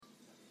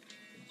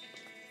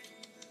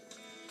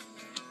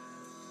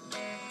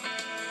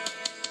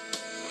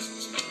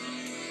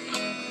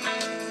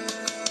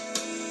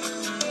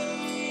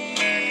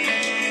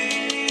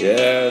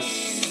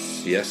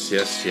Yes.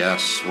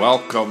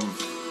 Welcome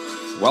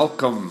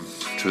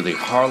to the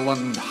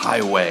Harland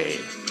Highway.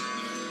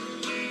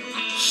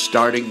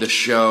 Starting the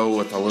show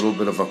with a little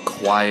bit of a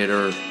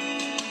quieter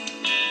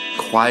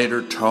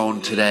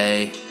tone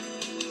today.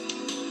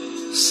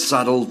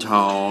 Subtle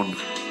tone.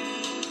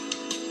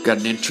 Got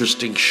an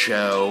interesting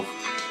show.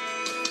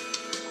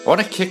 I want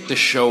to kick the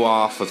show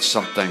off with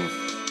something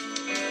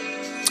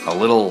a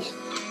little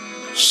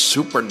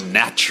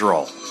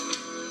supernatural.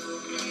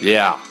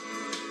 Yeah.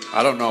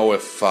 I don't know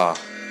if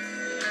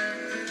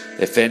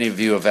any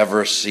of you have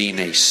ever seen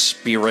a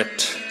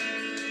spirit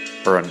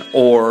or an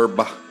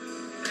orb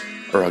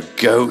or a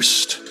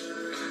ghost.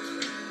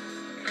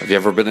 Have you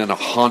ever been in a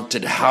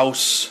haunted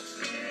house?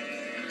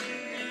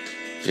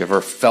 Have you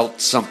ever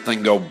felt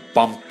something go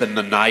bump in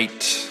the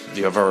night? Have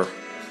you ever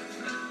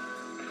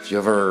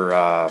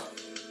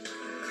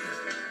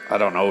I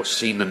don't know,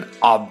 seen an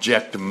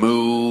object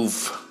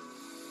move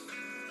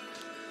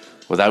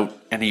without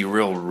any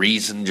real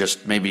reason,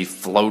 just maybe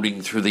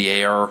floating through the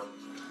air?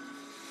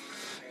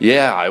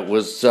 Yeah, it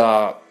was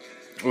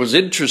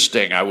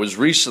interesting. I was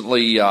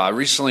recently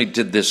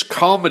did this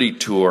comedy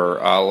tour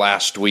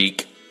last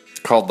week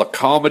called The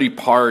Comedy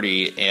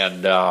Party,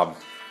 and it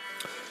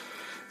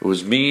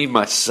was me,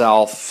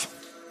 myself,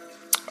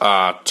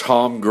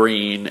 Tom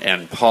Green,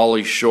 and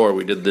Pauly Shore.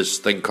 We did this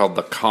thing called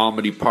The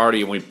Comedy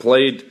Party, and we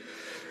played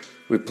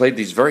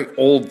these very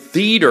old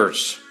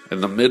theaters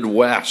in the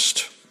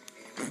Midwest.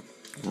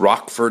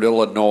 Rockford,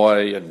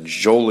 Illinois, and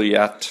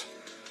Joliet,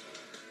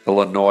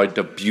 Illinois,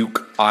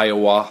 Dubuque,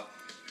 Iowa.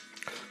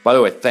 By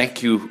the way,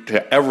 thank you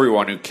to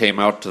everyone who came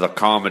out to the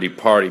comedy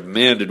party.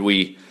 Man, did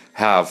we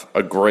have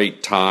a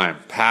great time.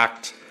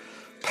 Packed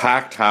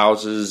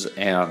houses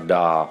and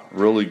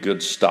really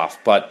good stuff.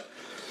 But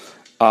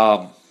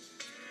in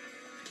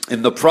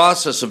the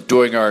process of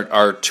doing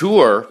our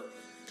tour,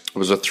 it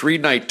was a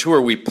 3-night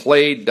tour. We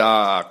played,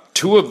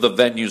 two of the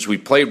venues we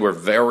played were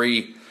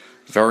very,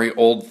 very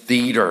old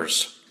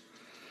theaters.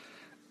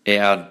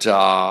 And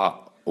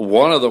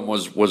one of them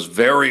was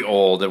very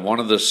old, and one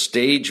of the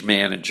stage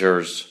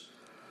managers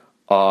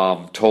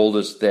told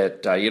us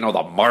that,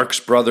 the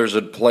Marx Brothers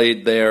had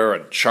played there,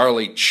 and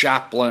Charlie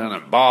Chaplin,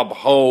 and Bob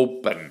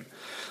Hope, and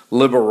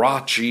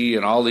Liberace,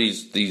 and all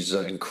these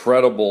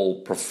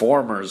incredible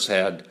performers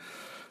had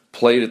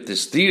played at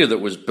this theater that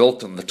was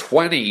built in the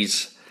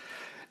 1920s.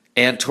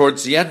 And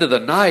towards the end of the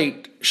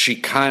night, she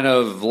kind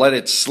of let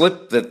it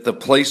slip that the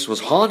place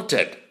was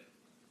haunted.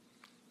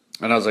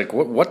 And I was like,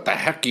 what the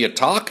heck are you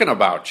talking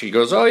about? She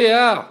goes, oh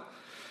yeah,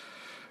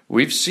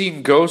 we've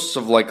seen ghosts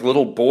of like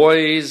little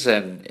boys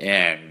and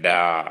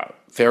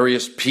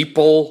various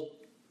people.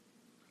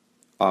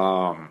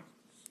 One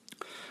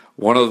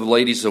of the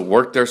ladies that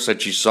worked there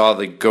said she saw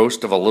the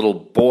ghost of a little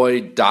boy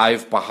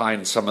dive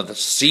behind some of the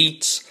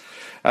seats.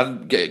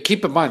 And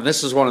keep in mind,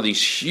 this is one of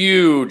these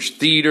huge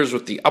theaters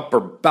with the upper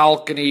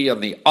balcony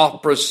and the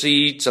opera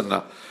seats, and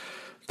the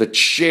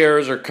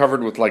chairs are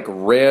covered with like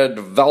red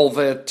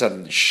velvet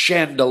and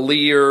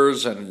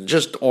chandeliers and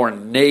just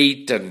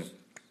ornate and,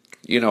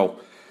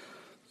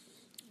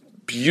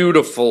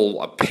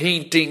 beautiful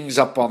paintings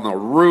up on the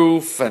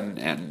roof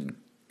and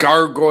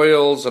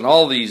gargoyles and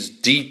all these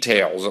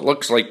details. It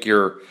looks like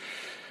you're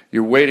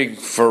waiting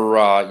for,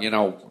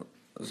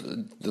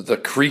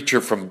 the creature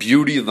from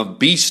Beauty and the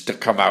Beast to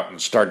come out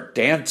and start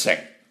dancing.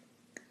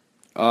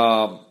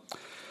 So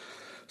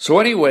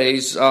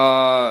anyways,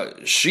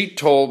 she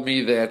told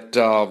me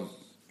that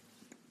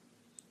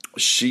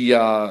she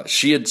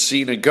had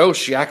seen a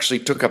ghost. She actually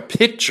took a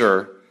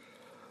picture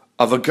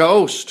of a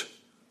ghost.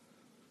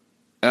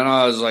 And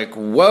I was like,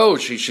 whoa.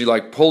 She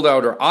like pulled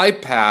out her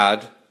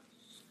iPad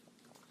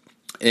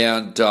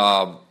and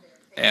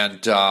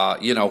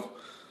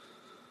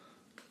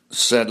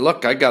said,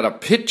 look, I got a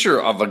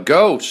picture of a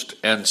ghost.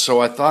 And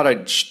so I thought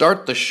I'd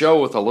start the show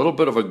with a little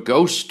bit of a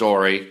ghost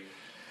story.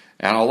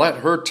 And I'll let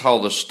her tell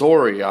the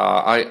story.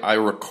 I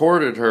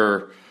recorded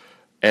her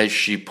as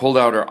she pulled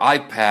out her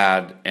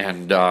iPad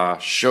and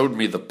showed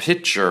me the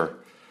picture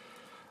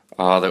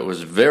that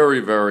was very,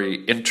 very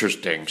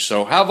interesting.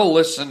 So have a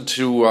listen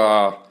to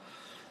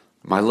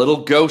my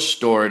little ghost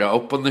story to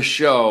open the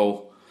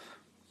show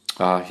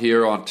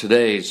here on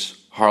today's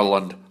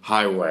Harland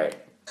Highway.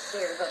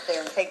 Here, go up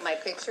there and take my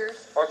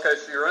pictures. Okay,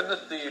 so you're in the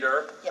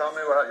theater. Yes. Tell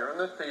me about you're in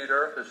the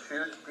theater, this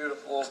huge,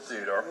 beautiful old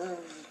theater.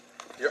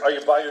 Are you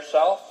by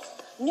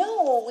yourself?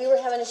 No, we were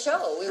having a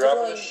show. We were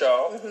having a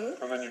show,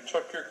 and then you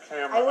took your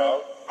camera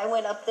out. I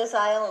went up this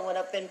aisle and went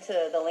up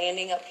into the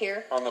landing up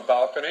here. On the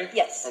balcony?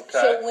 Yes. Okay.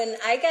 So when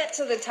I got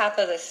to the top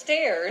of the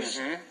stairs,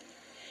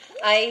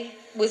 I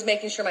was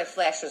making sure my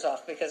flash was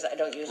off because I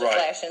don't use a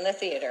flash in the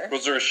theater.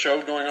 Was there a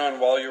show going on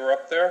while you were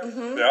up there?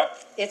 Yeah.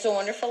 It's a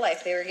Wonderful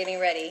Life. They were getting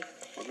ready.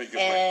 Let me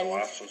get my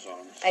glasses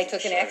on. I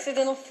took an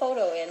accidental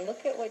photo and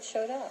look at what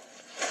showed up.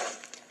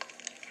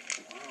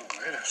 Oh,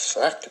 wait a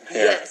second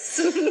here. Yes.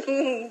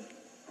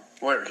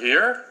 What,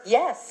 here?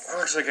 Yes. That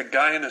looks like a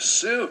guy in a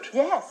suit.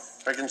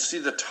 Yes. I can see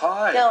the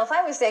tie. Now, if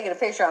I was taking a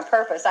picture on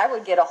purpose, I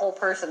would get a whole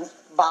person's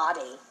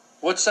body.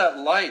 What's that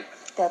light?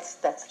 That's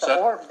the that-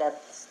 orb.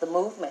 That's the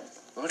movement.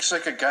 Looks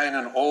like a guy in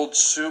an old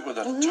suit with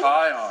a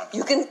tie on.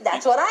 You can.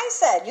 That's what I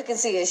said. You can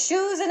see his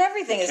shoes and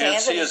everything. You His can't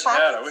hands see in his his head.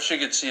 pockets. I wish you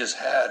could see his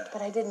head.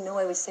 But I didn't know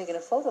I was taking a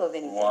photo of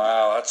anything.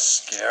 Wow, that's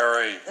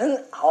scary.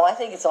 Oh, I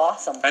think it's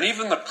awesome. And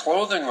even the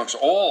clothing looks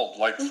old.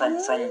 Like from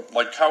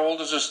like how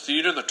old is this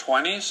theater? The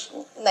 20s?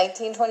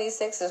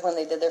 1926 is when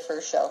they did their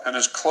first show. And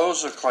his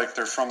clothes look like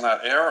they're from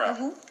that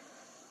era.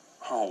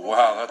 Oh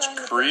wow, that's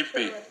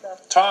creepy.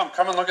 Tom,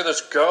 come and look at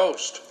this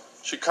ghost.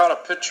 She caught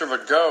a picture of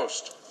a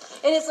ghost.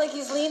 And it's like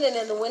he's leaning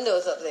in the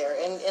windows up there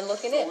and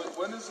looking in.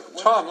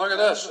 Tom, look at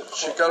this.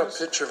 She got a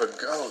picture of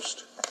a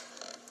ghost.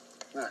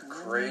 Isn't that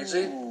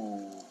crazy?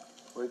 Ooh.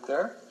 Right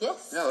there?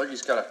 Yes. Yeah, look,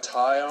 he's got a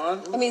tie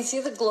on. I mean, see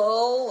the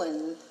glow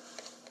and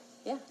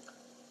yeah.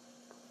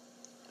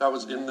 That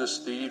was in this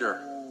theater.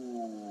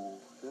 Ooh.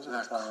 Isn't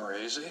that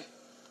crazy?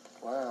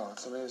 Wow,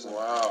 that's amazing.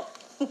 Wow.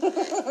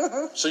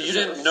 So you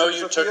didn't know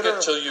you took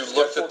it till you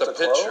looked at the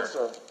picture?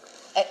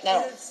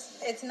 No.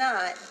 It's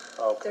not.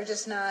 Oh, okay. They're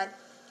just not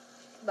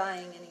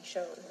buying any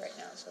shows right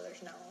now, so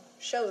there's no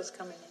shows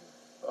coming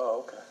in.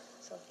 Oh, okay.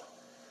 So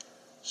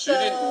So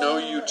you didn't know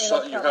you had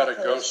a probably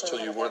ghost close till for a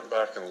you little went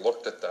back and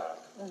looked at that.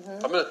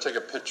 I'm going to take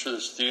a picture of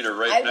this theater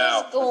right I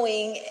now. was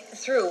going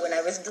through and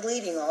I was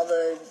deleting all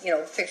the,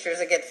 pictures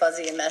that get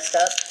fuzzy and messed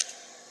up.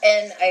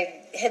 And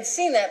I had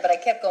seen that, but I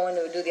kept going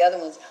to do the other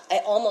ones. I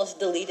almost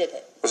deleted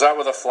it. Was that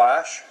with a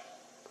flash?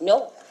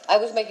 No, I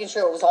was making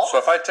sure it was off. So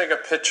if I take a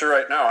picture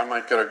right now, I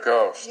might get a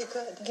ghost. you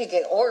could. You could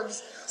get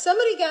orbs.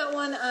 Somebody got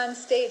one on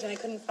stage and I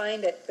couldn't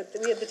find it, but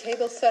we had the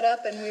table set up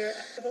and we were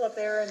people up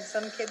there and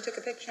some kid took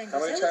a picture. And How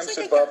goes, many "It looks times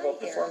like did a Bob guy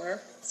Hope perform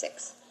here?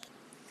 6.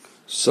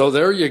 So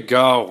there you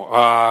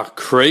go.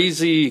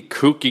 Crazy,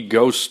 kooky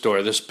ghost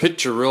story. This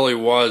picture really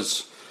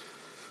was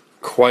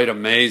quite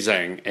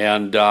amazing.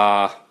 And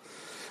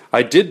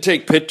I did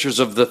take pictures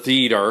of the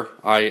theater.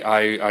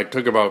 I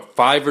took about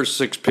 5 or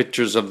 6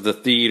 pictures of the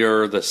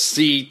theater, the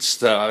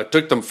seats. I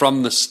took them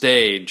from the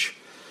stage.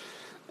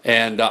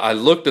 And I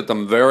looked at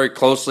them very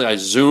closely. I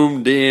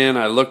zoomed in.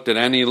 I looked at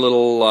any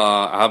little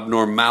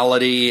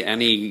abnormality,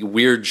 any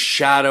weird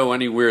shadow,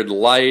 any weird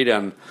light.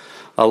 And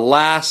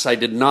alas, I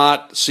did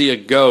not see a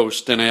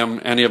ghost in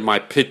any of my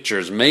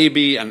pictures.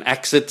 Maybe an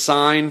exit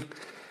sign,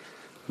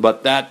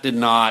 but that did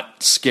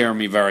not scare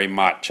me very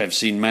much. I've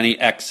seen many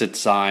exit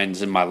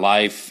signs in my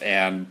life,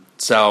 and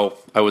so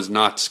I was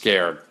not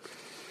scared.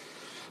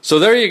 So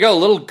there you go, a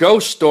little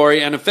ghost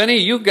story. And if any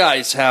of you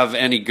guys have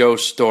any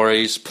ghost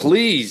stories,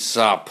 please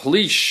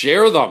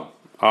share them.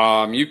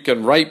 You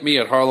can write me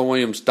at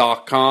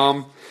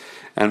harlandwilliams.com.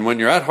 And when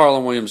you're at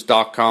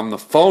harlandwilliams.com, the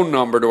phone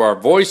number to our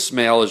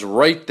voicemail is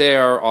right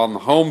there on the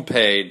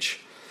homepage.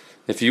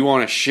 If you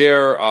want to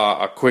share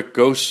a quick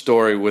ghost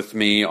story with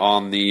me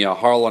on the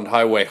Harland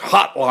Highway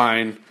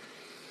hotline,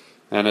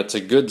 and it's a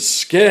good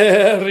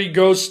scary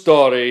ghost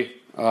story,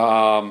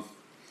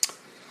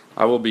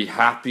 I will be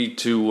happy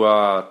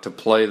to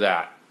play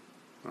that.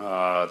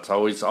 It's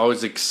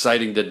always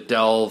exciting to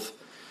delve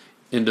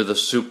into the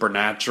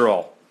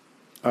supernatural.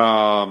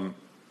 But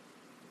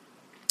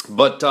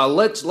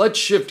let's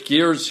shift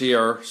gears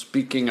here.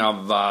 Speaking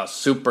of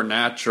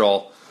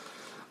supernatural,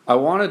 I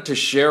wanted to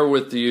share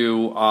with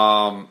you.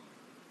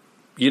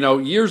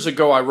 Years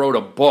ago I wrote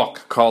a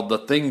book called "The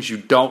Things You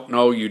Don't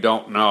Know You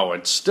Don't Know."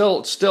 It's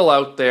still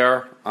out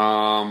there.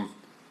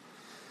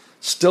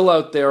 Still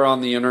out there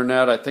on the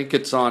internet. I think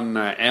it's on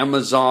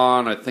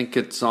Amazon. I think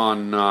it's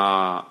on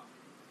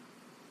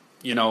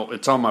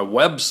it's on my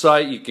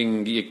website. You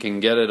can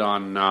get it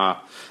on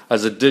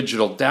as a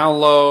digital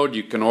download.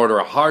 You can order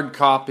a hard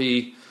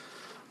copy.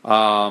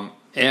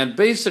 And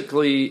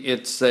basically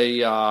it's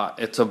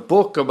a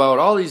book about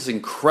all these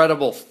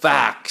incredible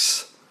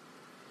facts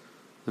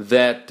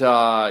that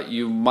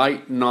you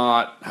might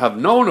not have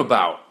known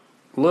about.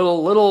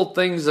 Little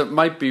things that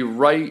might be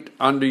right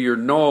under your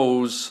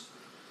nose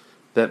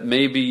that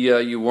maybe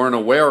you weren't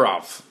aware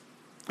of.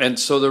 And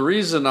so the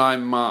reason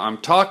I'm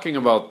talking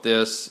about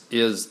this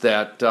is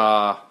that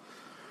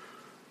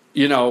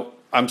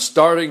I'm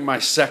starting my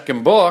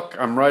second book.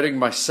 I'm writing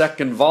my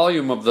second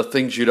volume of The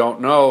Things You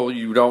Don't Know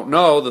You Don't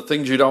Know, The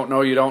Things You Don't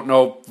Know You Don't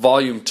Know,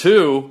 Volume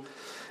 2.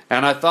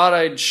 And I thought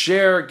I'd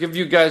give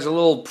you guys a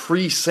little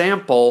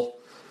pre-sample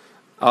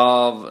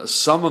of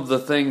some of the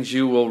things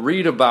you will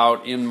read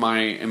about in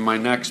my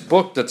next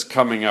book that's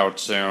coming out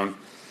soon.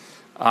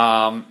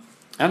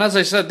 And as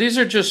I said, these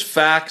are just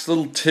facts,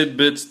 little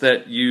tidbits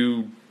that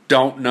you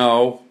don't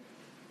know,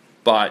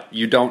 but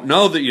you don't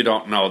know that you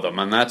don't know them,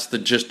 and that's the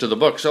gist of the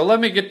book. So let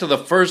me get to the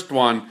first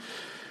one.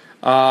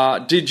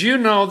 Did you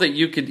know that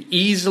you could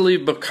easily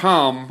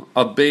become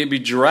a baby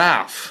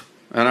giraffe?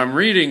 And I'm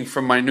reading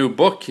from my new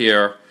book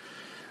here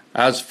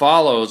as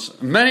follows.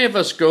 Many of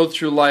us go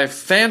through life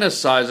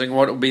fantasizing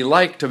what it would be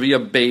like to be a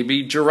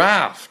baby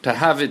giraffe, to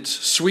have its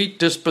sweet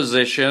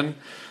disposition,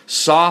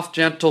 soft,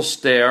 gentle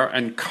stare,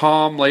 and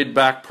calm,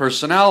 laid-back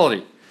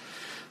personality.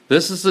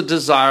 This is a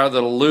desire that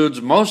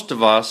eludes most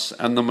of us,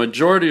 and the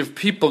majority of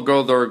people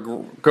go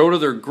to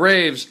their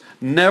graves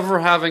never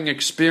having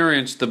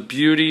experienced the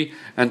beauty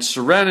and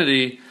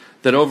serenity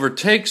that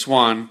overtakes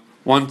one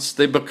once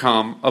they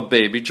become a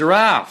baby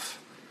giraffe.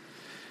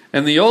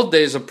 In the old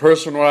days, a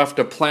person would have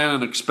to plan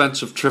an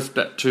expensive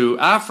trip to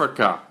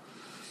Africa.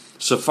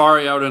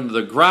 Safari out into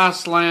the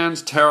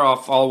grasslands, tear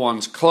off all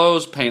one's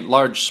clothes, paint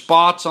large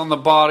spots on the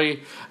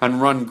body,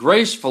 and run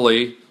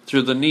gracefully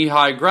through the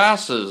knee-high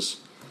grasses.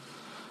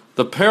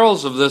 The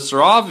perils of this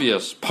are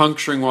obvious: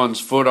 puncturing one's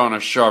foot on a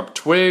sharp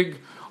twig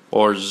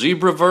or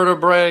zebra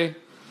vertebrae,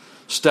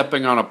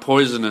 stepping on a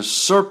poisonous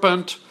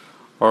serpent,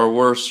 or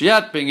worse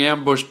yet, being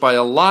ambushed by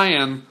a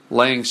lion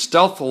laying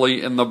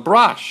stealthily in the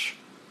brush.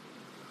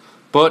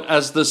 But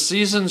as the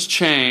seasons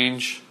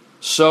change,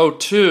 so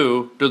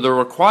too do the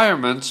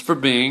requirements for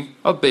being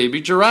a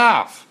baby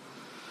giraffe.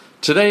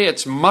 Today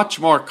it's much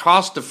more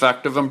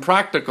cost-effective and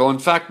practical. In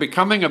fact,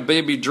 becoming a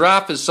baby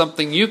giraffe is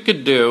something you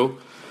could do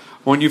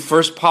when you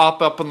first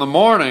pop up in the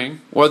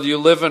morning, whether you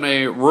live in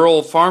a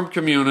rural farm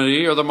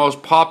community or the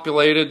most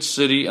populated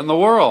city in the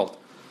world.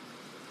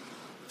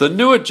 The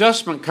new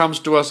adjustment comes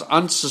to us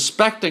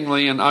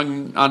unsuspectingly and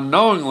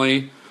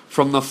unknowingly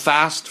from the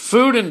fast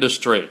food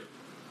industry.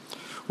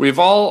 We've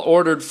all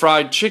ordered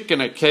fried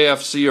chicken at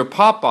KFC or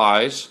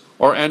Popeyes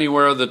or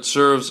anywhere that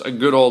serves a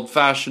good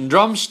old-fashioned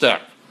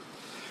drumstick.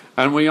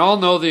 And we all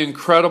know the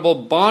incredible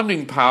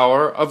bonding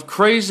power of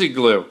Crazy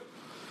Glue,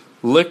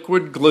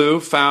 liquid glue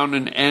found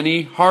in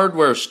any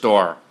hardware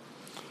store.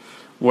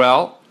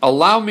 Well,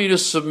 allow me to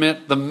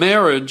submit the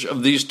marriage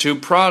of these two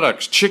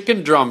products,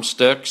 chicken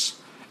drumsticks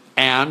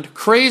and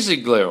Crazy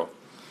Glue.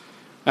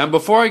 And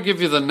before I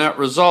give you the net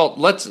result,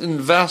 let's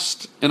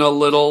invest in a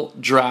little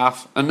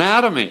giraffe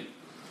anatomy.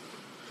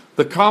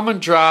 The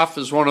common giraffe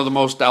is one of the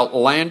most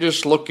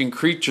outlandish looking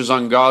creatures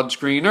on God's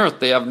green earth.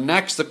 They have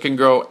necks that can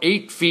grow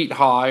 8 feet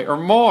high or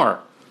more.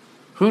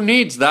 Who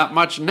needs that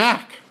much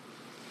neck?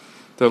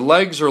 Their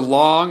legs are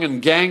long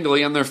and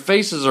gangly, and their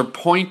faces are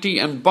pointy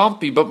and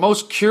bumpy. But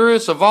most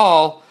curious of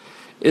all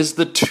is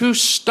the 2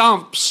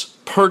 stumps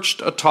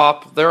perched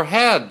atop their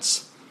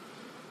heads.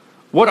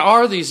 What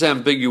are these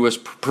ambiguous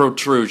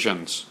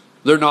protrusions?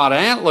 They're not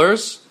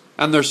antlers,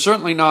 and they're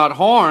certainly not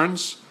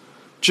horns.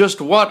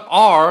 Just what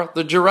are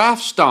the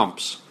giraffe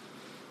stumps?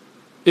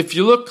 If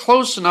you look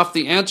close enough,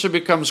 the answer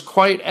becomes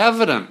quite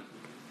evident.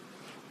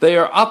 They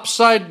are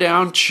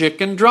upside-down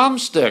chicken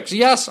drumsticks.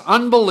 Yes,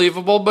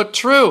 unbelievable, but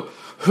true.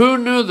 Who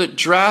knew that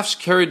giraffes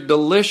carried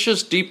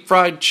delicious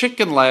deep-fried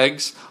chicken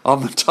legs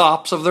on the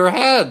tops of their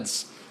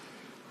heads?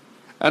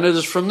 And it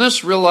is from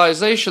this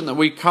realization that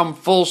we come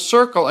full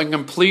circle and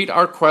complete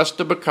our quest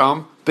to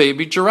become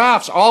baby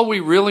giraffes. All we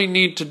really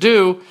need to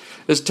do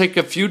is take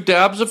a few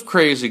dabs of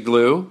Crazy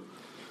Glue,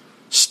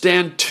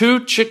 stand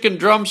 2 chicken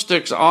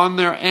drumsticks on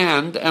their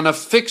end, and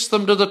affix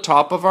them to the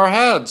top of our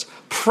heads.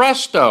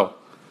 Presto!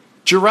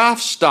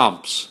 Giraffe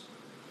stumps.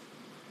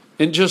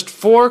 In just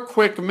 4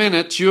 quick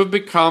minutes, you have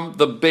become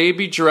the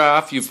baby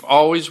giraffe you've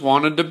always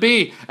wanted to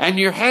be, and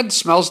your head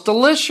smells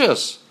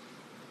delicious.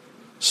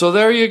 So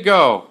there you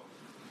go.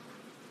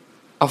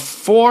 A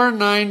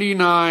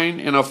 $4.99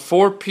 in a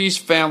 4-piece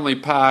family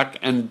pack,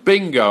 and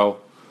bingo,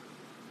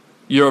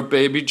 you're a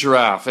baby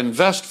giraffe.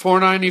 Invest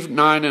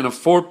 $4.99 in a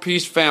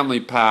 4-piece family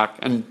pack,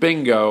 and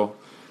bingo,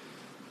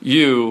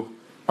 you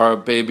are a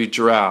baby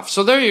giraffe.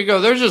 So there you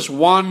go. There's just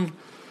one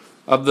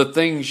of the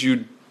things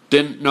you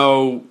didn't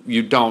know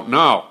you don't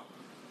know.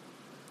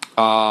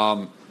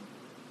 Why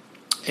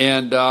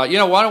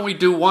don't we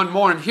do one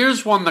more? And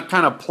here's one that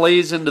kind of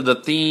plays into the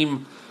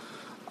theme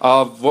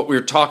of what we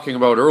were talking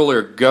about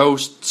earlier,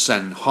 ghosts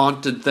and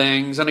haunted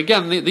things. And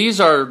again,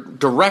 these are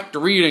direct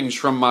readings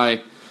from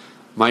my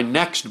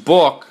next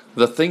book,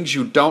 The Things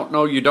You Don't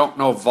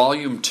Know,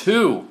 Volume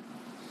 2.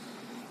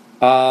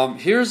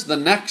 Here's the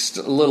next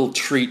little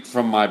treat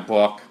from my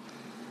book.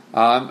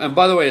 And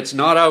by the way, it's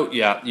not out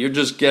yet. You're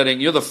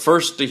the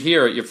first to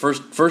hear it. You're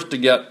first to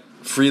get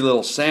free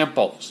little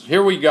samples.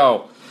 Here we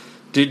go.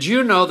 Did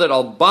you know that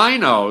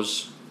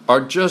albinos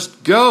are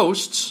just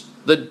ghosts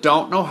that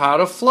don't know how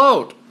to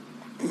float?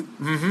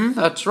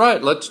 That's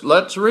right.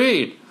 Let's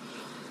read.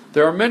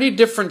 There are many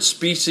different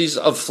species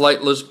of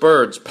flightless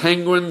birds: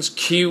 penguins,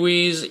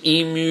 kiwis,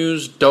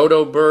 emus,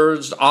 dodo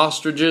birds,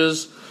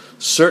 ostriches.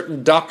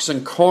 Certain ducks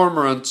and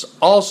cormorants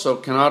also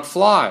cannot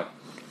fly.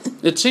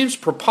 It seems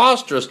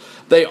preposterous.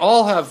 They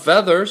all have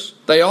feathers,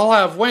 they all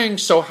have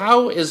wings, so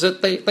how is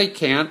it they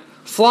can't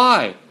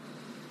fly?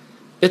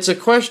 It's a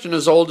question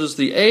as old as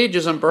the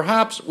ages, and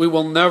perhaps we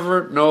will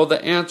never know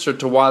the answer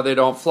to why they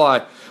don't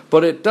fly.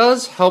 But it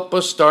does help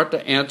us start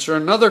to answer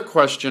another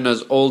question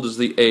as old as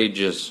the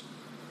ages.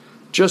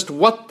 Just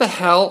what the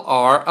hell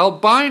are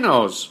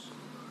albinos?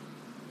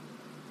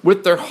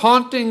 With their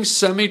haunting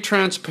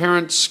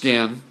semi-transparent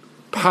skin,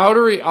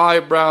 powdery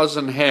eyebrows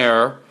and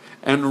hair,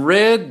 and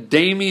red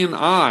Damien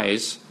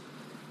eyes,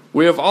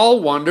 we have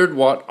all wondered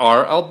what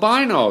are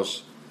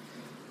albinos.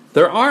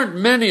 There aren't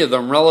many of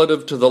them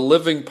relative to the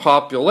living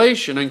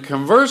population, and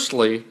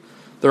conversely,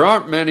 there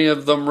aren't many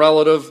of them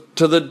relative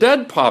to the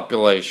dead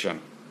population.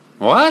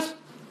 What?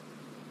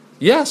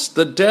 Yes,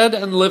 the dead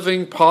and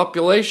living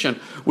population.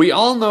 We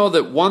all know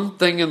that one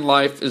thing in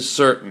life is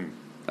certain,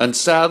 and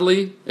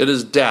sadly, it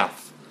is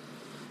death.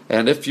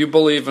 And if you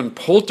believe in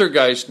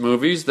poltergeist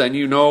movies, then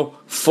you know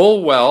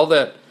full well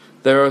that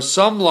there are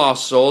some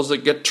lost souls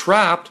that get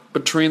trapped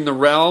between the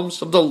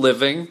realms of the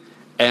living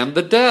and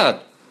the dead.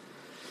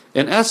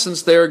 In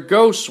essence, they are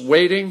ghosts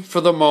waiting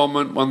for the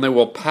moment when they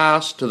will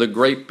pass to the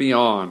great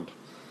beyond.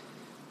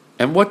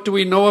 And what do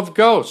we know of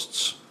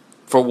ghosts?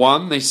 For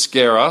one, they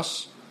scare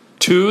us.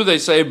 2, they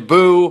say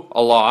boo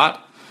a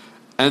lot.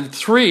 And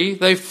 3,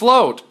 they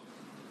float.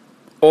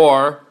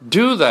 Or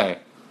do they?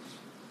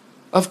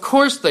 Of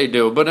course they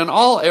do, but in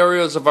all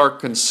areas of our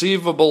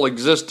conceivable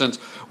existence,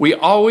 we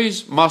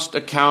always must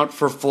account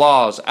for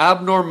flaws,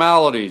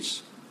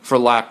 abnormalities. For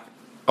lack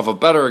of a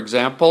better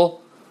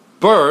example,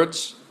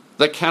 birds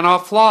that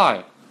cannot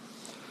fly.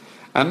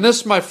 And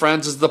this, my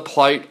friends, is the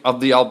plight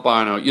of the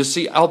albino. You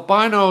see,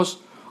 albinos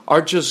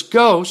are just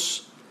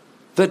ghosts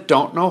that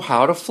don't know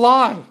how to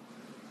fly.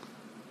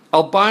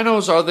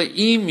 Albinos are the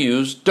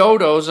emus,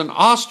 dodos, and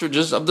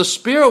ostriches of the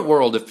spirit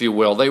world, if you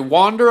will. They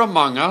wander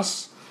among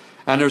us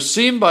and are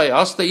seen by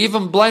us. They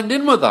even blend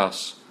in with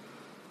us.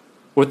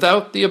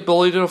 Without the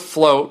ability to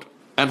float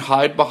and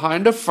hide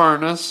behind a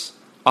furnace,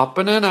 up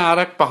in an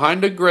attic,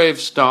 behind a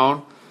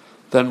gravestone,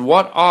 then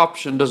what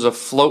option does a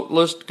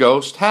floatless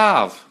ghost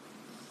have?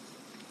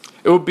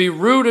 It would be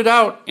rooted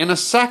out in a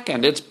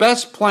second. Its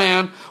best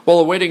plan, while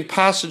awaiting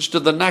passage to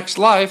the next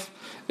life,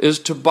 is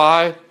to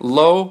buy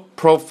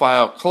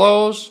low-profile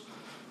clothes,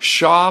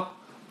 shop,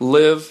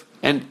 live,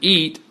 and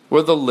eat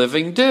where the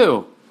living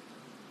do.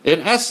 In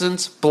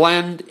essence,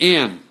 blend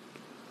in.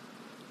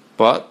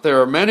 But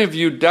there are many of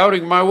you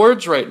doubting my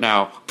words right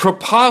now.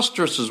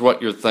 Preposterous is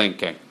what you're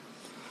thinking.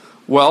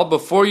 Well,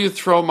 before you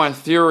throw my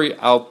theory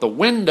out the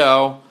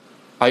window,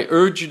 I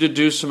urge you to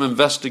do some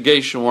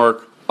investigation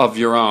work of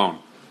your own.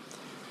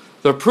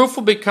 The proof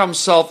will become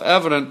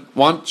self-evident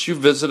once you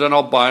visit an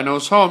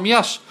albino's home.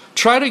 Yes,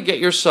 try to get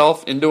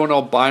yourself into an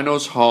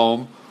albino's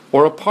home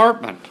or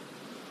apartment.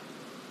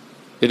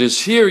 It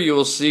is here you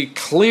will see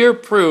clear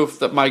proof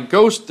that my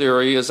ghost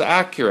theory is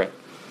accurate.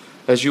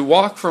 As you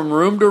walk from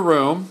room to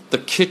room, the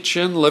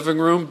kitchen, living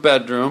room,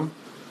 bedroom,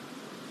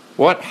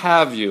 what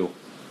have you,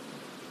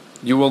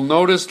 you will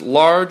notice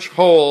large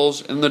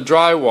holes in the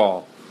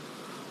drywall.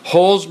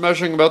 Holes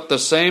measuring about the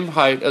same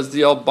height as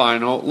the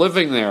albino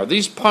living there.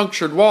 These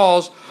punctured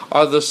walls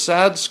are the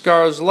sad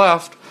scars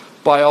left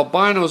by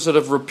albinos that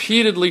have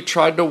repeatedly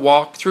tried to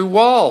walk through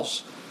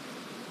walls.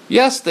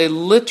 Yes, they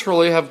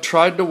literally have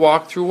tried to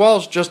walk through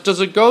walls just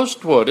as a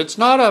ghost would. It's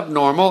not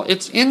abnormal,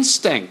 it's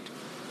instinct.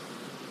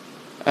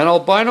 An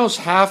albino's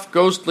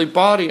half-ghostly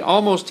body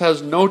almost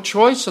has no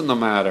choice in the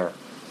matter.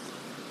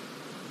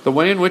 The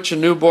way in which a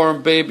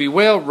newborn baby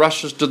whale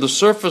rushes to the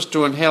surface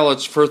to inhale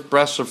its first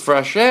breaths of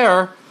fresh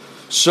air,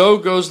 so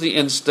goes the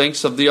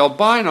instincts of the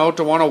albino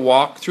to want to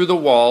walk through the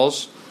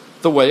walls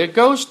the way a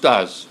ghost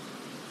does.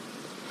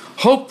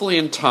 Hopefully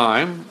in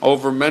time,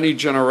 over many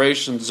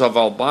generations of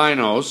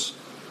albinos,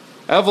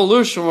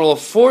 evolution will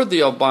afford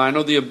the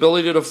albino the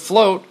ability to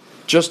float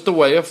just the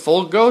way a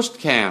full ghost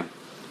can.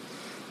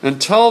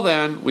 Until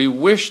then, we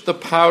wish the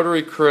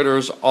powdery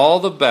critters all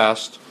the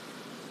best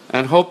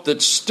and hope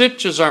that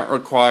stitches aren't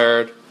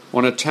required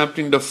when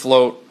attempting to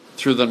float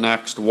through the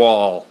next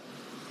wall.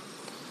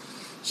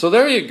 So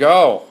there you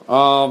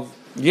go.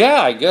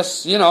 Yeah, I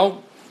guess,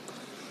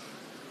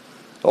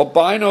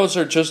 albinos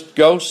are just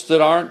ghosts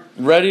that aren't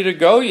ready to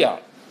go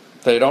yet.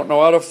 They don't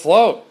know how to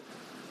float.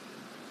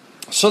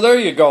 So there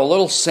you go, a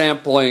little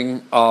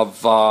sampling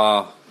of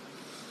my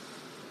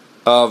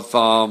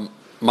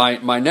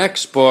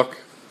next book,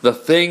 The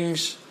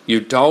Things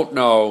You Don't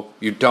Know,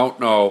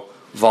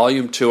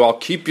 Volume 2. I'll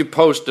keep you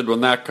posted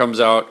when that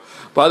comes out.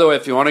 By the way,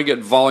 if you want to get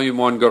Volume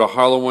 1, go to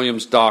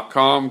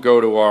harlandwilliams.com, go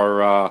to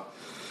our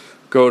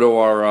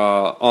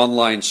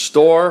online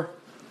store,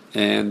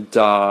 and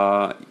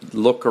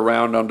look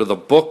around under the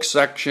book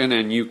section,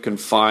 and you can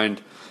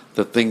find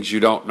The Things You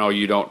Don't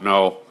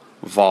Know,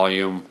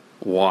 Volume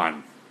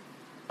 1.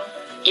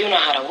 You know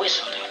how to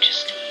whistle, don't you,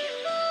 Steve?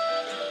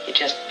 You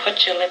just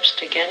put your lips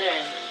together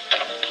and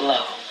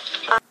blow.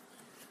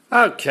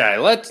 Okay,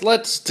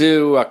 let's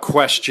do a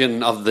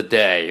question of the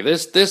day.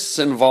 This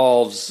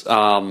involves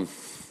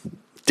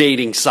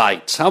dating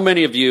sites. How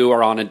many of you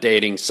are on a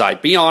dating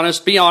site? Be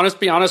honest.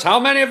 How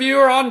many of you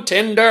are on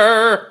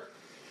Tinder?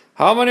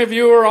 How many of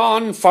you are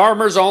on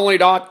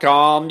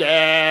farmersonly.com?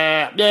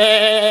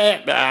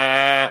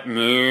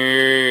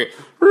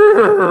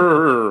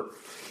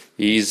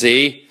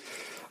 Easy.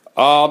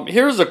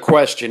 Here's a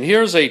question.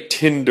 Here's a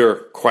Tinder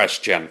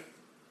question.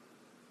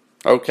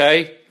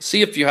 Okay?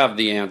 See if you have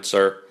the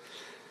answer.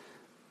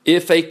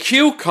 If a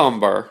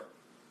cucumber,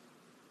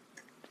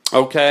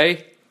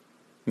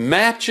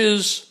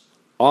 matches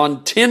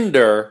on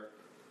Tinder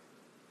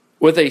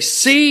with a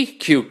sea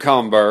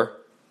cucumber,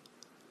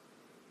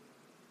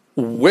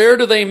 where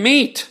do they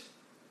meet?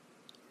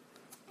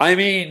 I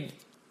mean,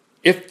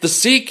 if the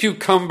sea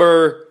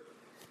cucumber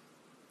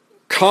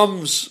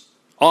comes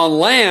on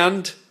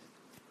land,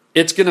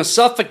 it's going to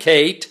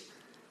suffocate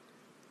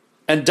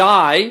and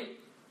die.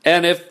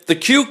 And if the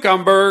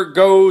cucumber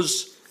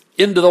goes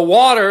into the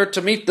water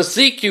to meet the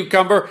sea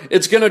cucumber,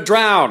 it's going to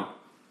drown.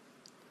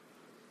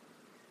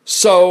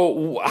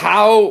 So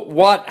how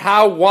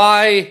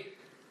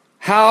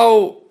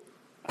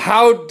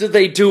do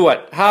they do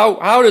it?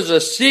 How does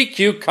a sea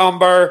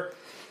cucumber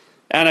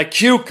and a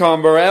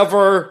cucumber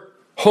ever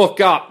hook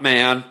up,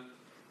 man?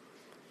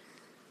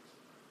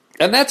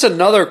 And that's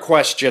another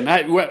question.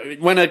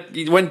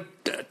 When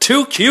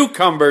two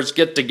cucumbers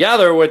get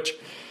together, which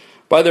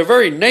by their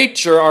very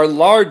nature are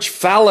large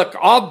phallic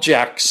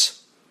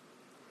objects,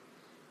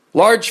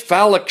 large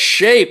phallic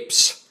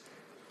shapes,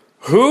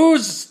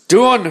 who's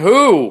doing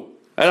who?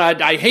 And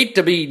I hate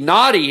to be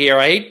naughty here,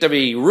 I hate to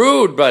be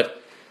rude,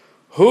 but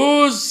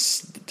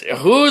who's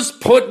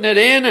putting it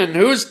in and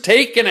who's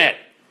taking it?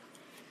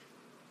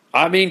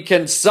 I mean,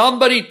 can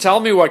somebody tell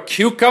me what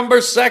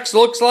cucumber sex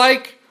looks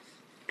like?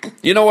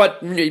 You know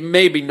what?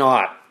 Maybe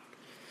not.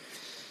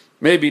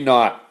 Maybe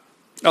not.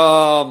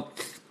 But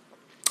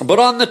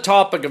on the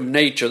topic of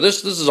nature,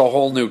 this is a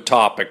whole new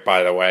topic,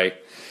 by the way,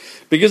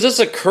 because this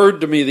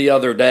occurred to me the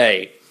other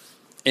day,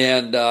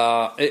 and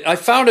I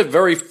found it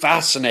very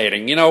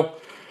fascinating. You know,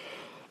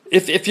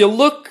 if you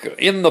look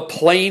in the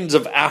plains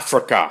of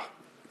Africa,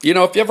 you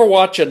know, if you ever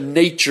watch a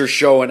nature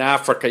show in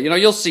Africa, you know,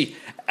 you'll see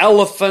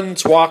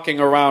elephants walking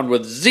around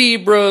with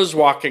zebras,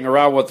 walking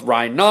around with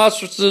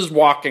rhinoceroses,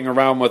 walking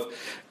around with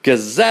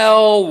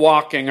gazelle,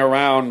 walking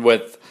around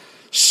with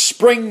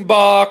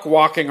springbok,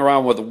 walking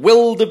around with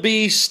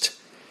wildebeest.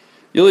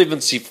 You'll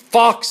even see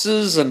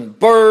foxes and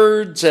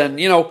birds, and,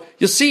 you know,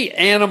 you'll see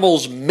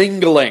animals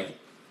mingling.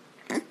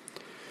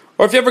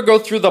 Or if you ever go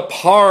through the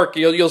park,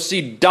 you'll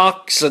see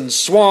ducks and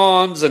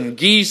swans and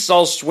geese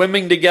all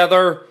swimming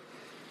together.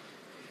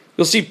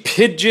 You'll see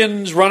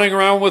pigeons running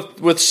around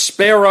with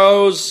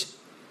sparrows.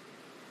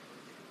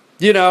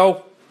 You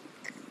know,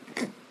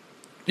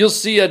 you'll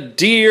see a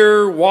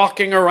deer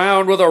walking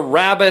around with a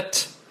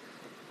rabbit.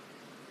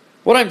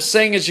 What I'm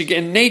saying is,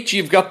 in nature,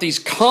 you've got these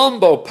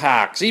combo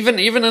packs. Even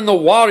in the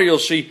water, you'll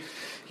see,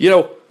 you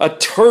know, a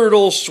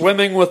turtle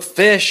swimming with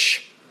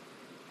fish.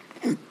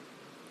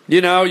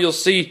 You know, you'll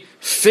see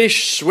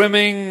fish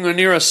swimming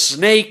near a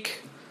snake.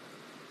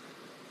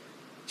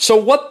 So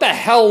what the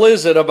hell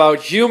is it about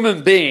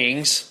human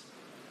beings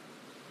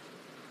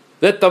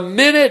that the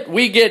minute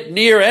we get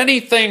near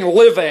anything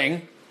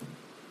living,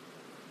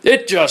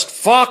 it just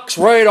fucks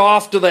right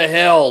off to the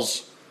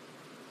hills?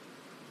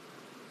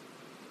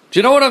 Do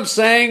you know what I'm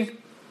saying?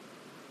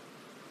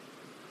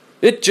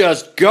 It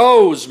just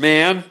goes,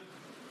 man.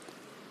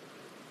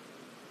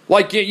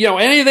 Like, you know,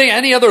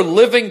 any other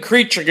living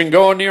creature can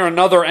go near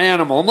another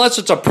animal, unless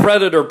it's a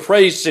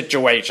predator-prey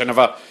situation.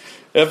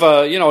 If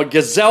a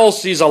gazelle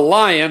sees a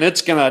lion,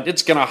 it's gonna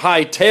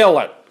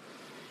hightail it.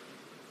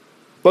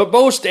 But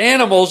most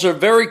animals are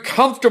very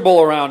comfortable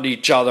around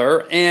each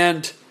other,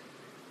 and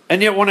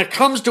yet when it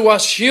comes to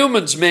us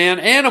humans, man,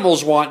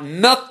 animals want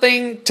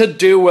nothing to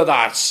do with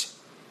us.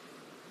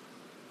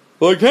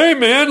 Like, hey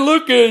man,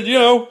 look at, you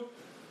know,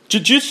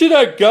 did you see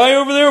that guy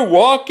over there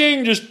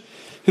walking?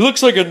 He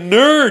looks like a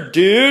nerd,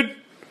 dude.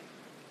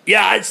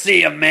 Yeah, I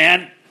see him,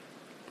 man.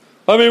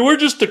 I mean, we're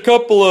just a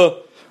couple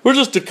of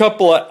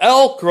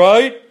elk,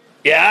 right?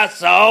 Yeah,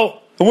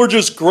 so? And we're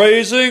just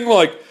grazing,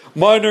 like,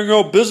 minding our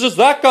own business.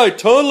 That guy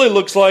totally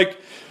looks like,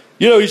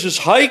 you know, he's just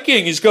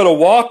hiking. He's got a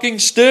walking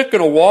stick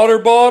and a water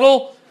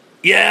bottle.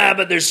 Yeah,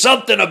 but there's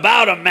something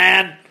about him,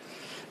 man.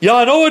 Yeah,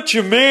 I know what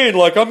you mean.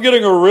 Like, I'm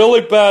getting a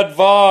really bad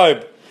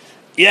vibe.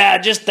 Yeah,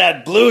 just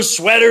that blue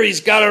sweater he's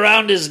got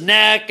around his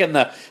neck and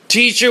the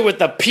t-shirt with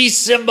the peace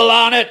symbol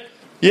on it.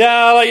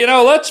 Yeah, you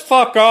know, let's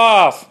fuck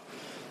off.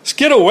 Let's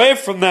get away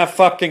from that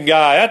fucking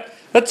guy.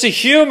 That's a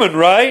human,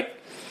 right?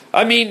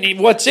 I mean,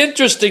 what's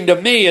interesting to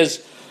me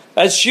is,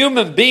 as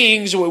human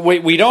beings,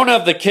 we don't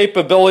have the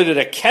capability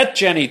to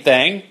catch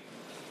anything.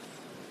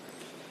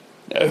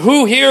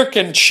 Who here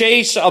can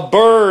chase a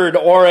bird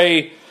or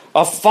a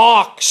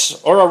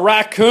fox or a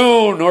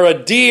raccoon or a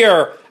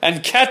deer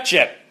and catch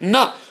it?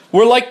 No.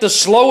 We're like the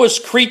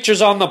slowest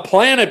creatures on the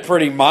planet,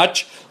 pretty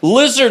much.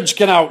 Lizards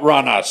can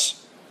outrun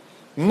us.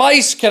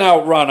 Mice can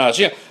outrun us.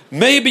 Yeah,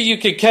 maybe you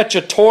could catch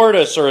a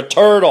tortoise or a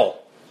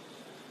turtle.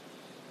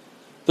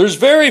 There's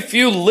very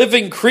few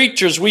living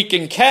creatures we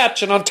can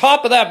catch, and on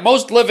top of that,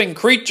 most living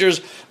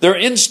creatures, their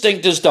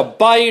instinct is to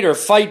bite or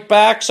fight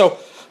back. So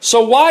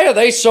why are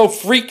they so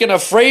freaking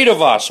afraid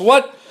of us?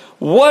 What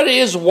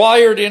is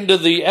wired into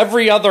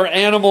every other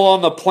animal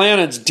on the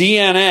planet's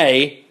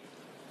DNA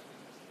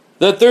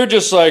that they're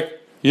just like,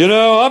 you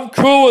know, I'm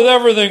cool with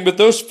everything, but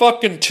those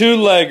fucking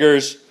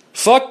two-leggers,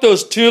 fuck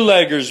those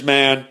two-leggers,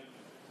 man.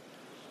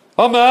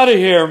 I'm out of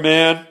here,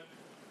 man.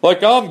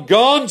 Like, I'm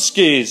gone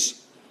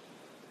skis.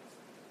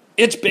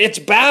 It's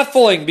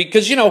baffling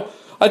because, you know,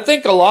 I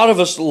think a lot of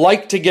us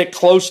like to get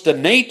close to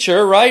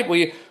nature, right?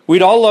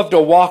 We'd all love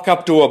to walk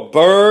up to a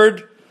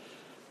bird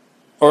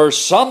or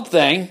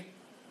something,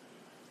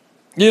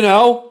 you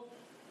know?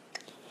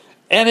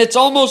 And it's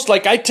almost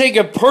like, I take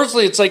it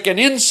personally, it's like an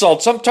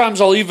insult. Sometimes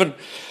I'll even,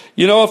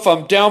 you know, if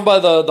I'm down by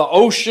the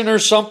ocean or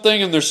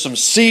something and there's some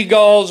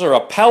seagulls or a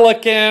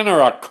pelican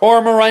or a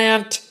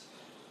cormorant,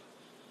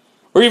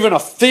 or even a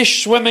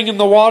fish swimming in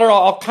the water,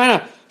 I'll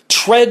kind of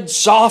tread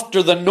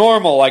softer than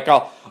normal. Like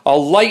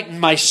I'll lighten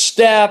my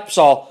steps,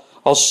 I'll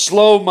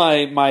slow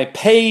my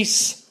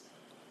pace.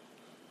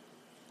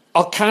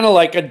 I'll kind of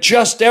like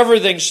adjust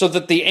everything so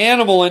that the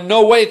animal in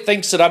no way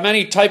thinks that I'm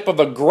any type of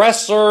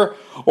aggressor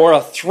or a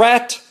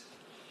threat.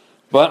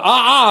 But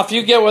if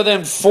you get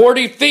within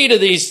 40 feet of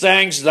these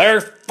things,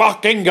 they're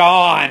fucking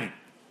gone.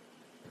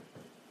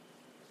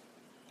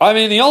 I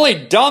mean, the only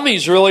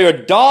dummies really are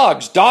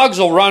dogs. Dogs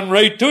will run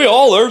right to you.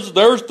 Oh,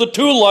 there's the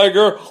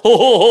two-legger.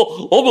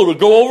 I'm going to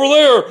go over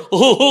there.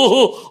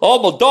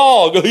 I'm a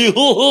dog.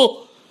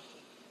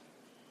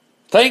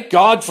 Thank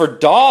God for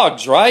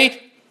dogs, right?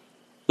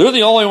 They're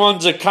the only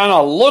ones that kind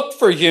of look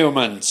for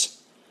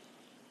humans.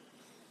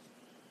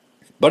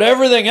 But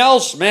everything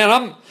else,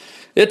 man,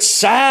 it's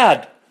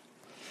sad.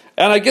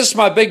 And I guess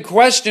my big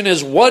question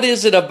is, what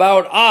is it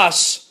about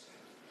us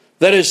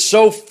that is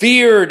so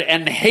feared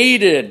and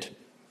hated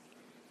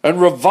and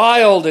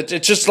reviled?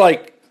 It's just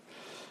like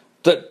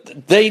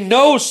they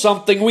know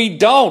something we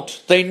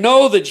don't. They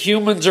know that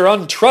humans are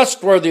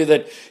untrustworthy,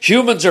 that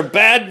humans are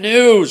bad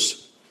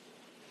news.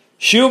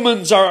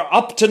 Humans are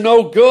up to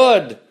no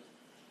good.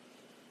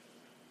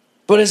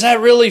 But is that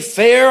really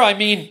fair? I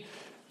mean,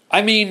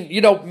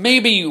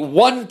 maybe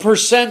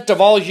 1% of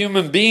all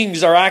human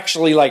beings are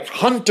actually like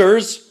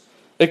hunters.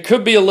 It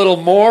could be a little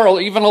more or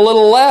even a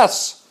little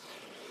less.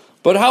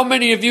 But how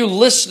many of you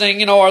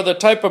listening, are the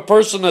type of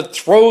person that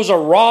throws a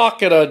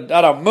rock at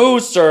a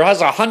moose or has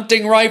a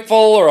hunting rifle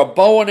or a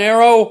bow and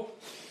arrow?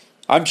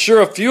 I'm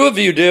sure a few of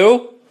you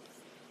do.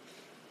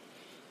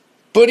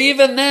 But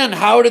even then,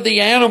 how do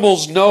the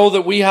animals know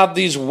that we have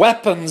these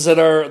weapons that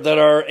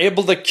are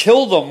able to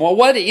kill them? Well,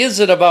 what is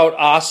it about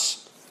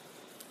us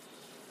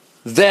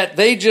that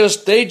they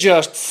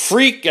just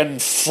freak and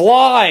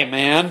fly,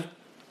 man?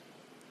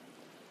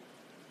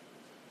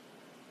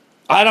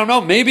 I don't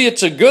know. Maybe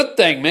it's a good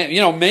thing.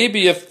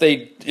 Maybe if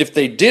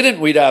they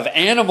didn't, we'd have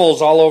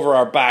animals all over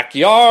our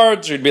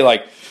backyards. We'd be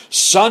like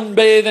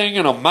sunbathing,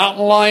 and a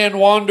mountain lion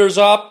wanders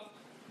up.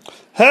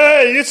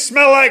 Hey, you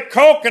smell like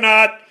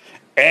coconut.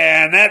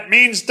 And that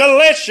means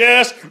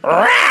delicious.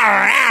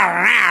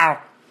 I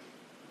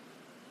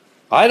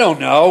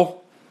don't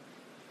know.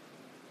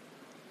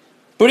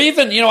 But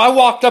even, I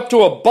walked up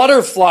to a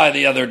butterfly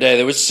the other day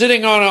that was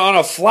sitting on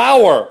a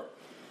flower.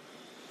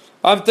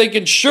 I'm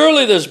thinking,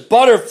 surely this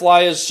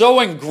butterfly is so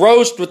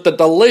engrossed with the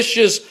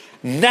delicious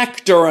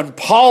nectar and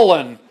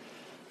pollen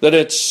that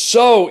it's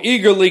so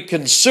eagerly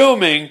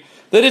consuming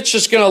that it's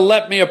just going to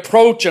let me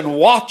approach and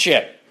watch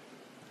it.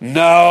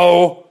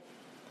 No.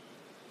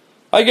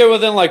 I get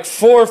within like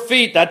 4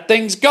 feet, that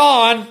thing's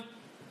gone.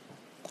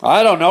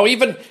 I don't know.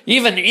 Even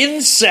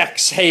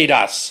insects hate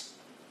us.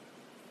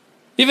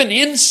 Even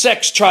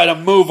insects try to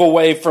move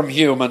away from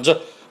humans.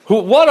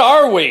 What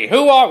are we?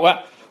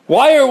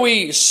 Why are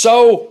we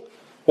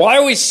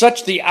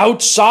such the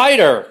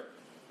outsider?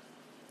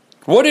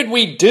 What did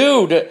we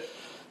do?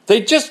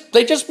 They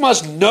just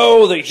must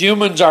know that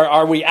humans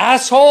are we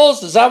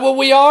assholes? Is that what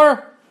we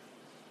are?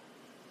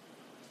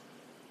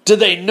 Do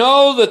they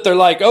know that they're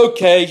like,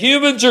 okay,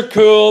 humans are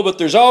cool, but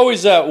there's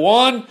always that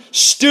one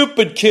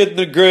stupid kid in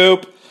the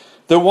group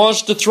that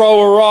wants to throw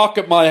a rock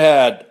at my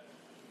head?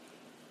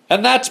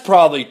 And that's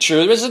probably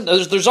true.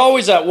 There's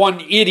always that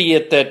one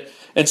idiot that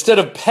instead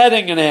of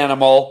petting an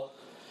animal,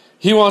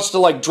 he wants to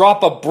like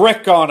drop a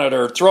brick on it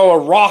or throw a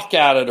rock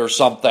at it or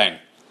something.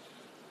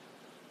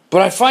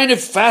 But I find it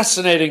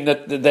fascinating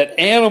that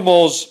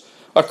animals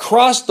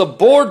across the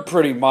board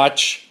pretty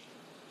much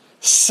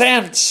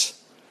sense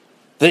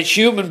that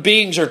human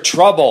beings are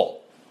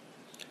trouble.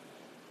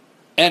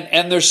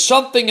 And there's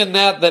something in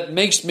that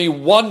makes me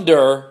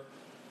wonder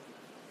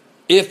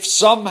if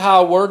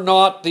somehow we're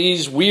not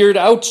these weird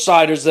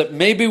outsiders, that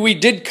maybe we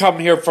did come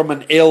here from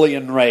an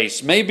alien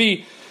race.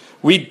 Maybe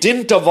we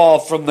didn't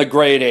evolve from the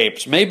great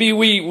apes. Maybe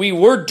we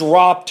were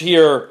dropped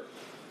here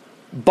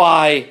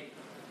by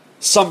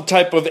some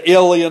type of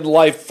alien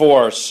life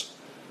force.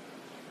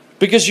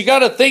 Because you got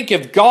to think,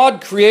 if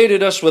God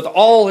created us with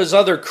all his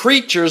other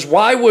creatures,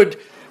 why would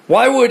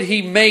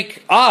he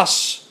make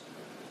us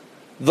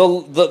the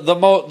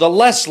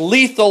less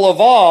lethal of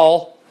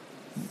all?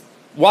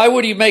 Why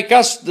would he make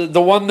us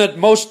the one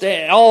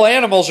that all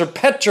animals are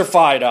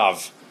petrified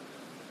of?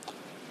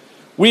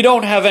 We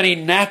don't have any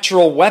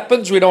natural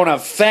weapons. We don't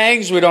have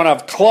fangs. We don't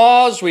have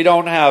claws. We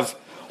don't have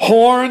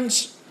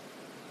horns.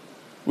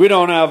 We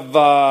don't have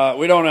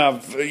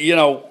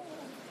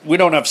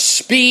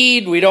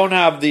speed. We don't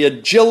have the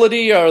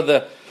agility or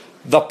the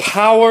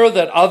power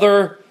that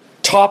other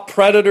top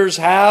predators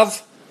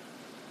have.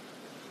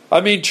 I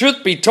mean,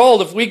 truth be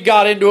told, if we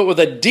got into it with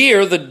a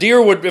deer, the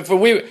deer would, if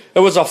it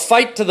was a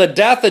fight to the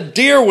death, a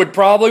deer would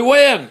probably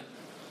win.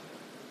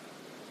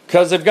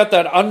 Because they've got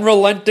that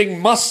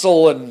unrelenting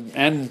muscle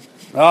and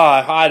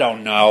I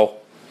don't know.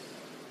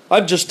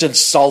 I'm just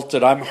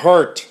insulted. I'm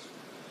hurt.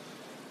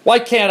 Why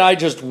can't I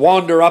just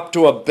wander up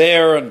to a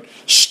bear and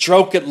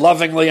stroke it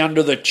lovingly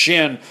under the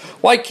chin?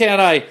 Why can't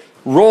I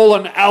roll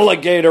an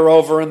alligator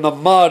over in the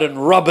mud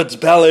and rub its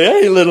belly.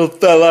 Hey, little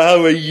fella,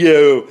 how are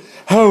you?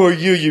 How are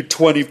you, you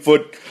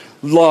 20-foot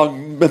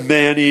long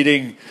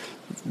man-eating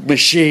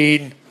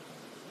machine?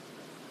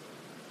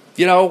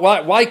 You know,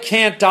 why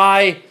can't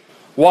I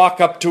walk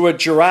up to a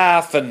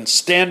giraffe and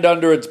stand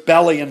under its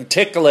belly and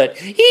tickle it?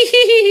 Hee hee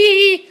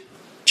hee hee.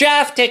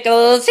 Giraffe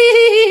tickles. Hee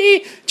hee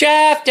hee.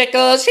 Giraffe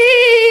tickles.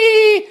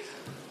 Hee.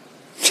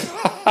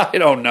 I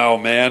don't know,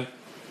 man.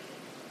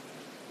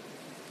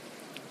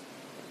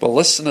 But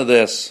listen to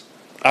this.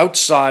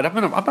 Outside, I'm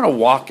gonna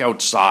walk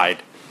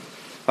outside.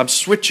 I'm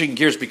switching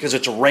gears because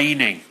it's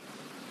raining.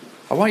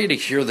 I want you to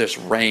hear this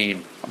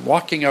rain. I'm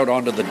walking out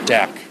onto the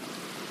deck.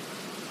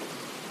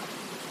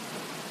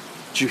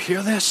 Did you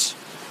hear this?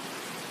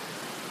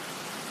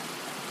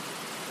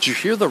 Did you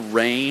hear the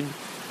rain?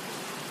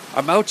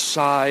 I'm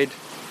outside.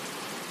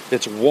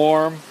 It's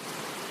warm.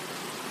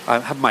 I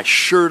have my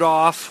shirt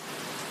off.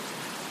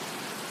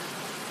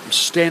 I'm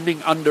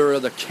standing under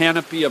the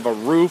canopy of a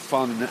roof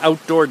on an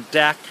outdoor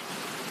deck.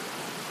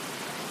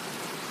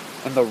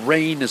 And the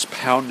rain is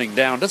pounding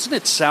down. Doesn't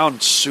it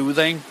sound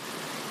soothing?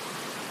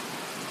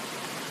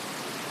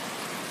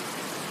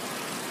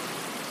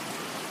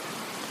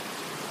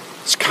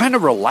 It's kind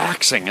of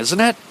relaxing, isn't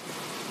it?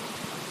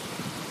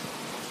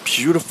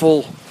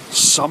 Beautiful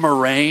summer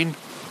rain.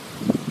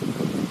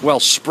 Well,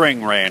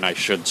 spring rain, I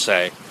should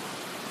say.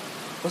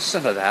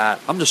 Listen to that.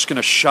 I'm just going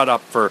to shut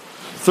up for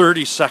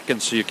 30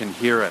 seconds so you can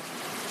hear it.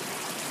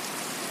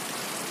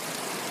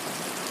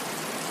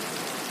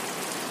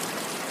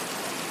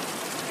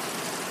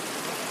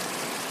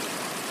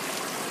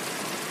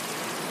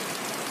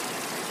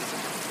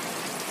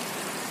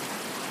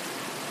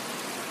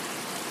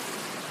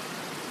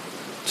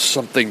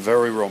 Something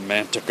very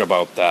romantic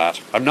about that.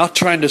 I'm not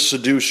trying to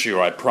seduce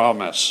you, I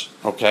promise.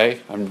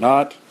 Okay? I'm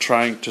not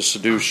trying to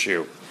seduce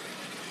you.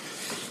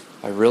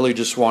 I really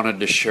just wanted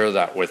to share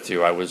that with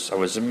you. I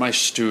was in my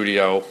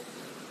studio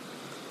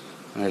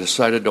and I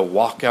decided to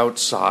walk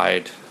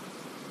outside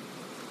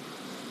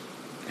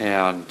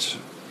and,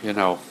 you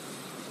know,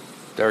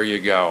 there you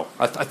go.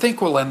 I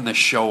think we'll end the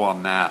show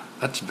on that.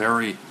 That's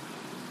very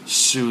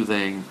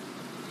soothing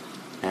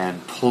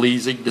and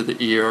pleasing to the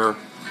ear.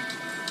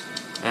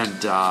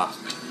 And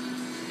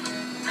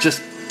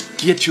just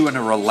get you in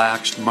a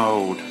relaxed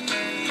mode.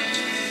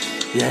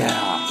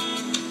 Yeah.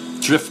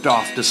 Drift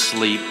off to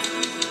sleep,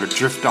 or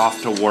drift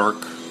off to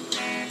work,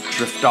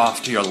 drift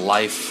off to your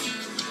life,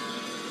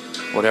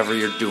 whatever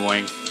you're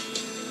doing.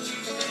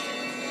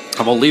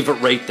 And we'll leave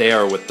it right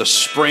there with the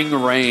spring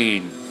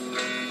rain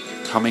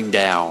coming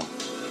down.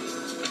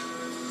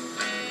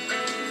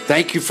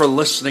 Thank you for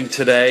listening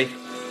today.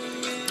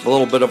 A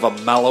little bit of a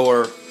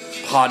mellower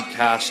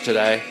podcast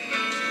today.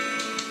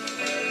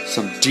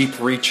 Some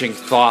deep-reaching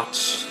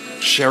thoughts,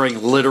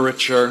 sharing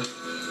literature,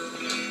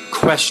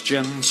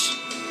 questions,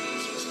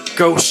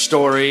 ghost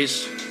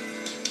stories.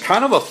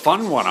 Kind of a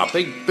fun one, a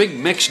big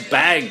mixed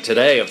bag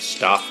today of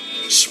stuff.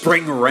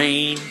 Spring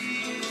rain.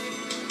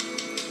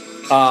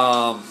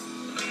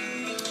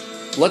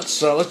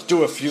 Let's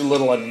do a few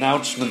little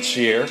announcements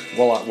here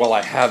while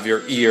I have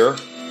your ear.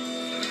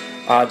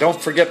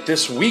 Don't forget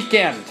this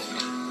weekend.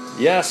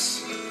 Yes.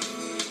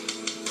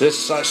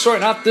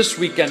 Not this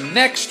weekend,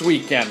 next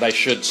weekend, I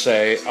should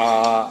say.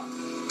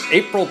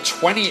 April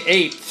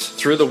 28th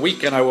through the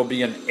weekend, I'll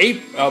be in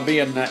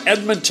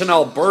Edmonton,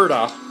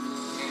 Alberta.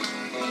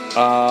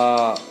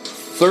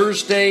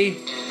 Thursday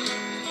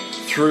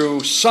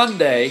through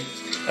Sunday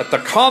at the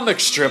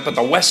comic strip at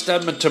the West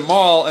Edmonton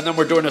Mall, and then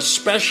we're doing a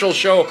special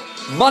show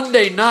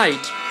Monday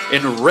night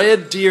in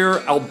Red Deer,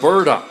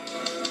 Alberta.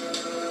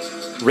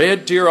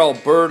 Red Deer,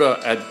 Alberta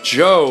at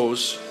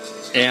Joe's.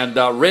 And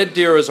Red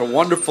Deer is a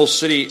wonderful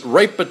city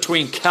right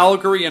between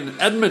Calgary and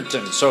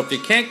Edmonton. So if you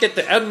can't get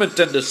to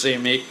Edmonton to see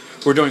me,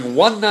 we're doing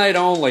one night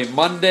only,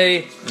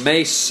 Monday,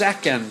 May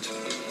 2nd,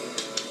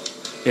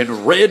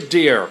 in Red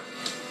Deer,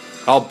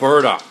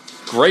 Alberta.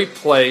 Great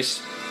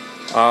place.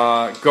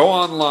 Go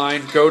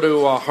online, go to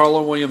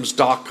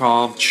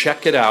harlandwilliams.com,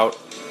 check it out.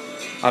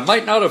 I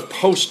might not have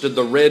posted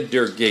the Red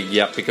Deer gig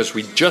yet because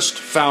we just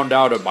found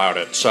out about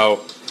it.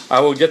 So I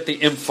will get the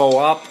info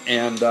up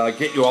and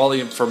get you all the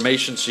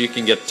information so you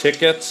can get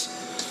tickets.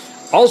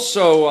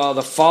 Also,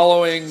 the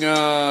following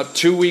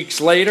 2 weeks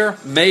later,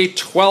 May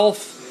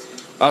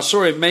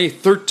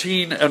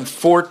 13 and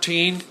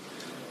 14,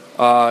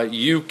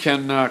 you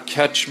can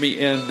catch me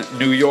in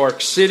New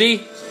York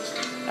City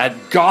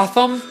at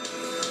Gotham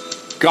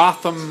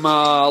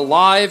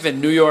Live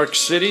in New York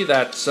City.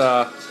 That's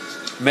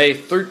May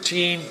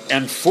 13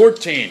 and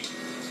 14.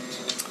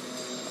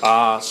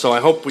 So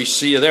I hope we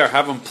see you there.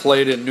 Haven't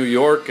played in New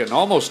York in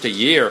almost a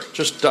year,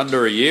 just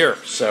under a year.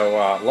 So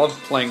love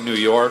playing New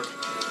York.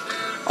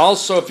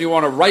 Also, if you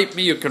want to write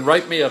me, you can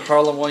write me at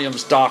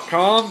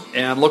harlandwilliams.com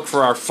and look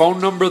for our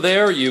phone number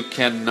there. You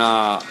can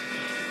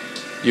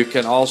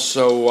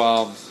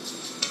also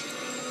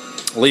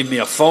leave me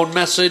a phone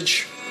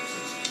message.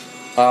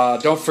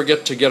 Don't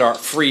forget to get our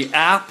free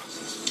app.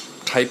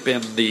 Type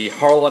in the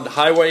Harland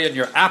Highway in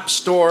your app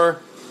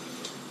store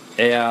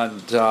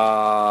And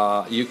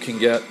you can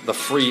get the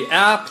free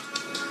app.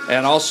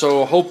 And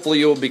also, hopefully,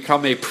 you'll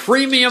become a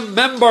premium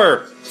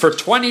member. For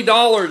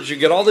 $20, you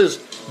get all this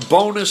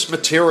bonus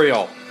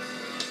material.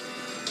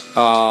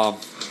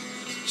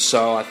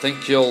 So I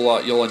think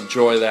you'll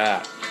enjoy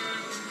that.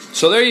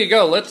 So there you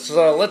go.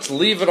 Let's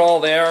leave it all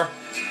there.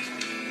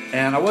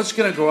 And I was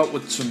gonna go out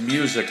with some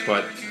music,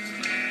 but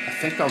I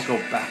think I'll go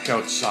back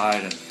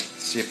outside and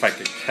see if I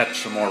can catch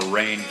some more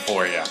rain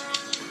for you.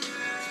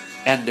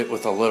 End it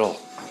with a little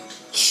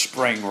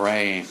spring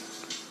rain.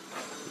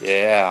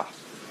 Yeah.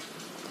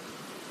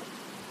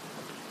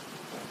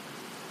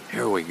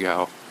 Here we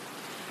go.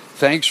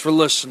 Thanks for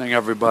listening,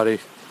 everybody.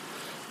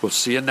 We'll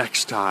see you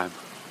next time.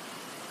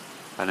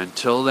 And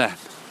until then,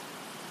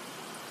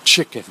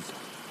 chicken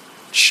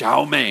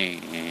chow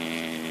mein,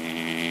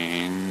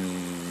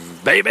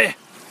 baby.